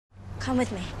Come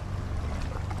with me.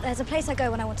 There's a place I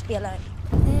go when I want to be alone.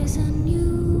 There's a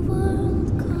new world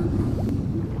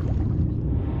coming,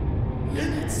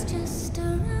 and it's just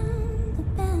around the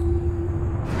bend.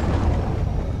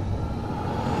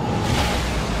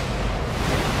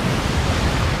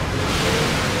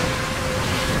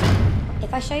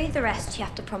 If I show you the rest, you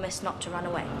have to promise not to run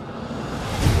away.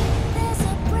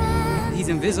 He's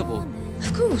invisible.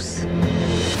 Of course.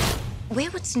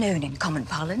 We're what's known in common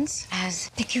parlance as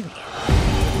peculiar.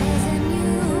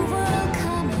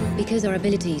 Because our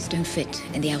abilities don't fit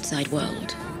in the outside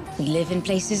world. We live in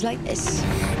places like this.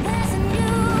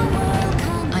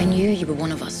 I knew you were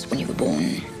one of us when you were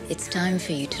born. It's time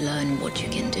for you to learn what you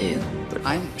can do. But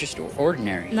I'm just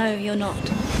ordinary. No, you're not.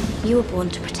 You were born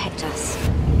to protect us.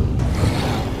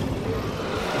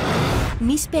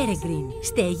 Μις Πέρεγκριν,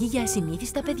 στέγη για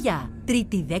ασυνήθιστα παιδιά.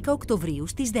 Τρίτη 10 Οκτωβρίου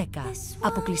στις 10.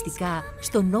 Αποκλειστικά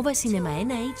στο Novacinema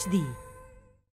 1 HD.